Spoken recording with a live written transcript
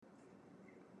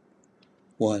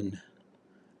1.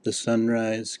 The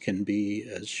sunrise can be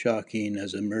as shocking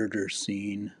as a murder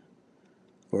scene,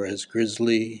 or as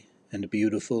grisly and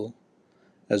beautiful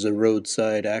as a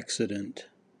roadside accident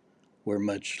where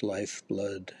much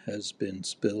lifeblood has been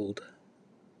spilled.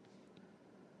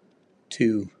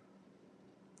 2.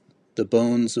 The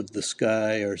bones of the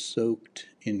sky are soaked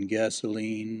in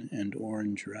gasoline and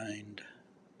orange rind.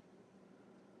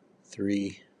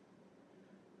 3.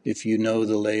 If you know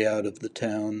the layout of the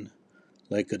town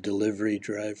like a delivery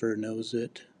driver knows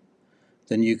it,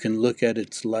 then you can look at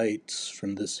its lights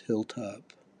from this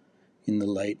hilltop in the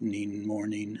lightning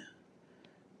morning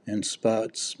and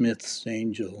spot Smith's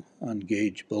Angel on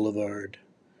Gage Boulevard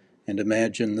and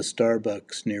imagine the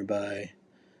Starbucks nearby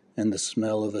and the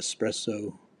smell of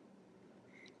espresso,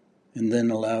 and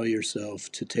then allow yourself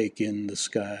to take in the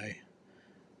sky,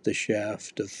 the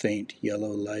shaft of faint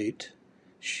yellow light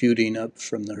shooting up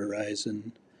from the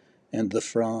horizon, and the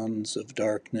fronds of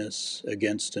darkness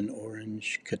against an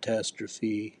orange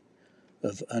catastrophe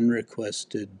of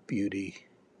unrequested beauty.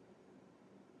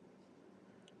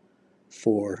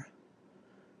 4.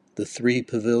 The 3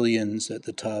 pavilions at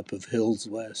the top of Hills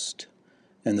West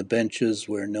and the benches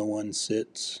where no one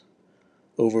sits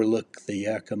overlook the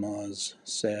Yakima's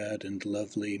sad and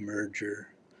lovely merger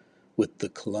with the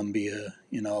Columbia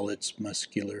in all its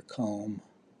muscular calm.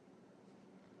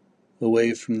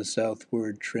 Away from the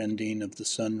southward trending of the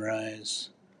sunrise,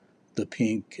 the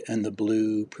pink and the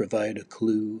blue provide a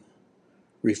clue,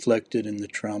 reflected in the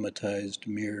traumatized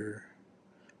mirror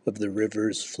of the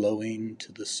rivers flowing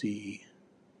to the sea.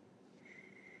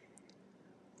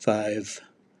 5.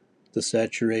 The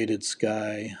saturated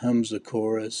sky hums a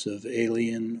chorus of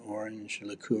alien orange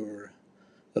liqueur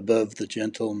above the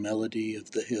gentle melody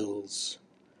of the hills,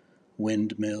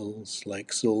 windmills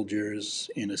like soldiers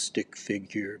in a stick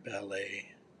figure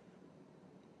ballet.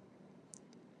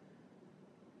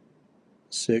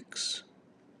 6.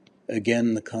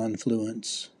 Again the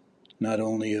confluence, not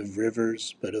only of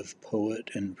rivers but of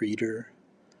poet and reader,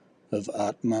 of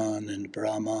Atman and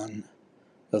Brahman,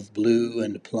 of blue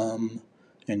and plum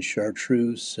and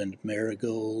chartreuse and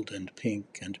marigold and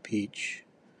pink and peach,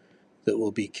 that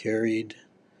will be carried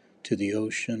to the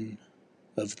ocean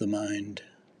of the mind.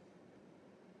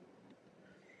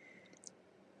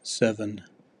 7.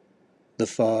 The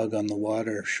fog on the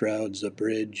water shrouds a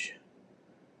bridge,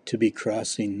 to be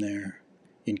crossing there,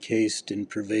 encased in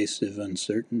pervasive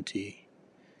uncertainty,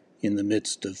 in the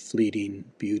midst of fleeting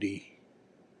beauty.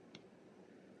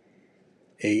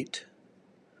 8.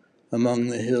 Among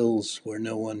the hills where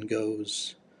no one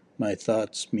goes, my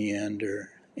thoughts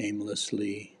meander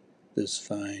aimlessly this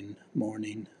fine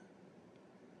morning.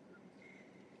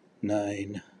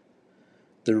 9.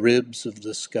 The ribs of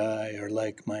the sky are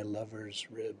like my lover's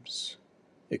ribs,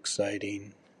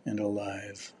 exciting and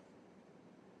alive.